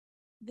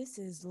This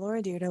is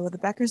Laura Deirdre with the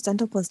Becker's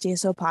Dental Plus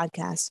DSO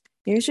podcast.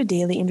 Here's your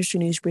daily industry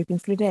news briefing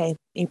for today,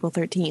 April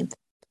 13th.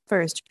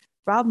 First,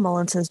 Rob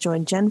Mullins has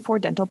joined Gen 4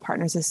 Dental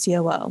Partners as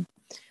COO.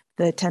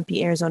 The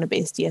Tempe,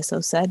 Arizona-based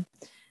DSO said,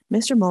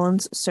 Mr.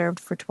 Mullins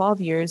served for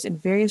 12 years in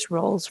various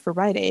roles for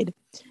Rite Aid,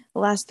 the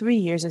last 3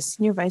 years as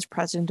Senior Vice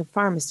President of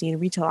Pharmacy and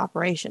Retail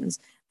Operations,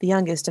 the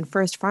youngest and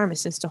first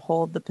pharmacist to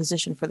hold the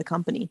position for the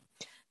company.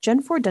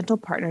 Gen 4 Dental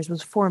Partners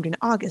was formed in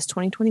August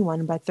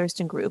 2021 by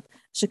Thurston Group, a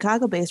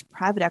Chicago-based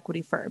private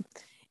equity firm.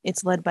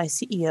 It's led by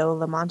CEO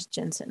Lamont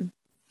Jensen.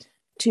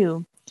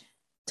 2.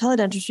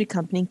 Teledentistry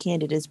company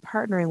Candid is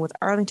partnering with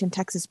Arlington,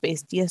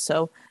 Texas-based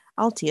DSO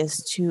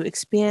Altius to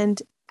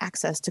expand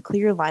access to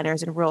clear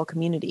aligners in rural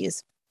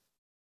communities.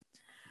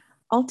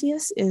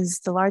 Altius is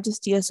the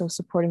largest DSO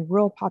supporting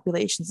rural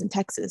populations in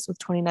Texas with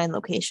 29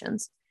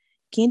 locations.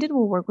 Candid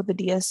will work with the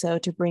DSO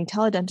to bring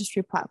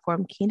teledentistry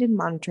platform Candid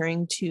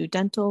Monitoring to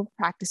dental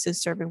practices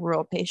serving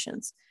rural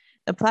patients.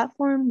 The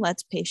platform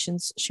lets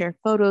patients share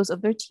photos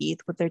of their teeth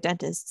with their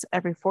dentists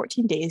every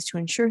 14 days to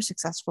ensure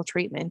successful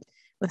treatment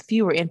with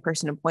fewer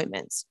in-person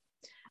appointments.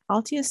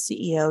 Altius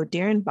CEO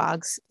Darren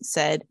Boggs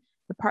said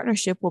the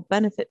partnership will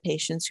benefit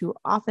patients who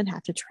often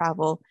have to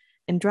travel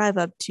and drive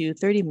up to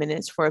 30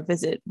 minutes for a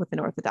visit with an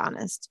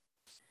orthodontist.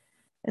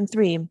 And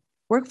 3,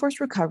 workforce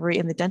recovery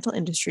in the dental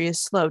industry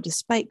is slow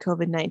despite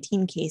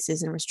COVID-19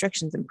 cases and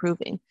restrictions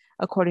improving,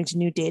 according to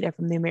new data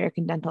from the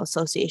American Dental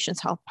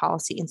Association's Health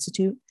Policy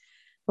Institute.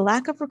 The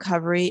lack of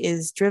recovery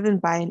is driven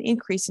by an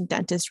increase in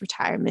dentist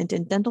retirement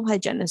and dental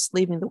hygienists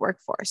leaving the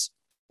workforce.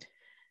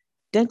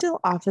 Dental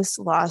office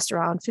lost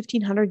around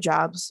 1,500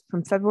 jobs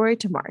from February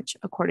to March,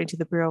 according to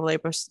the Bureau of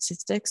Labor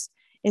Statistics.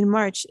 In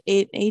March,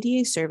 an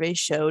ADA survey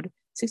showed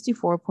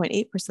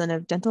 64.8%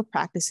 of dental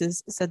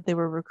practices said they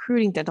were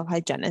recruiting dental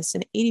hygienists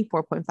and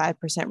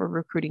 84.5% were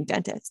recruiting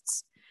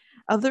dentists.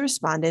 Of the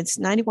respondents,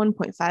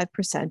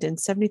 91.5% and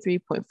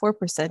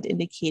 73.4%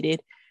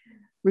 indicated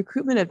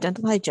recruitment of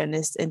dental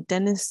hygienists and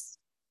dentists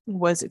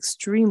was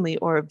extremely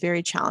or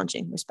very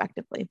challenging,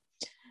 respectively.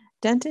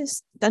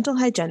 Dental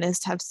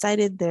hygienists have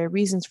cited their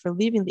reasons for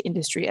leaving the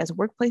industry as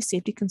workplace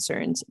safety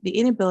concerns, the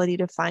inability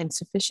to find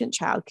sufficient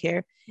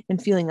childcare,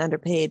 and feeling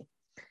underpaid.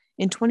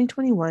 In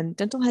 2021,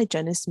 dental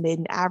hygienists made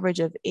an average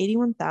of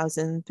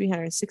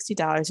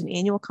 $81,360 in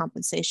annual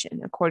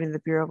compensation, according to the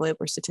Bureau of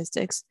Labor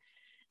Statistics.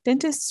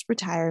 Dentists'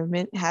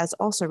 retirement has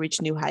also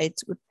reached new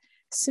heights, with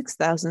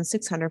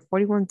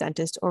 6,641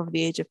 dentists over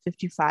the age of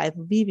 55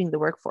 leaving the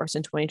workforce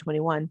in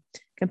 2021,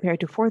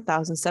 compared to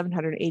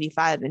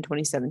 4,785 in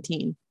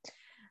 2017.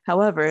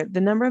 However,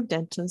 the number of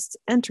dentists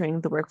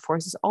entering the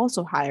workforce is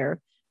also higher,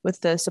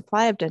 with the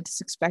supply of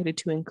dentists expected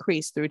to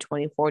increase through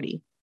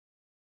 2040.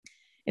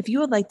 If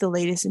you would like the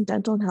latest in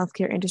dental and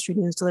healthcare industry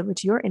news delivered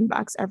to your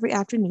inbox every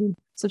afternoon,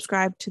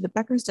 subscribe to the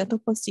Becker's Dental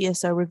Plus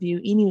DSO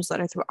Review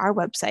e-newsletter through our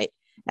website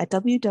at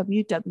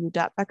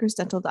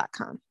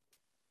www.beckersdental.com.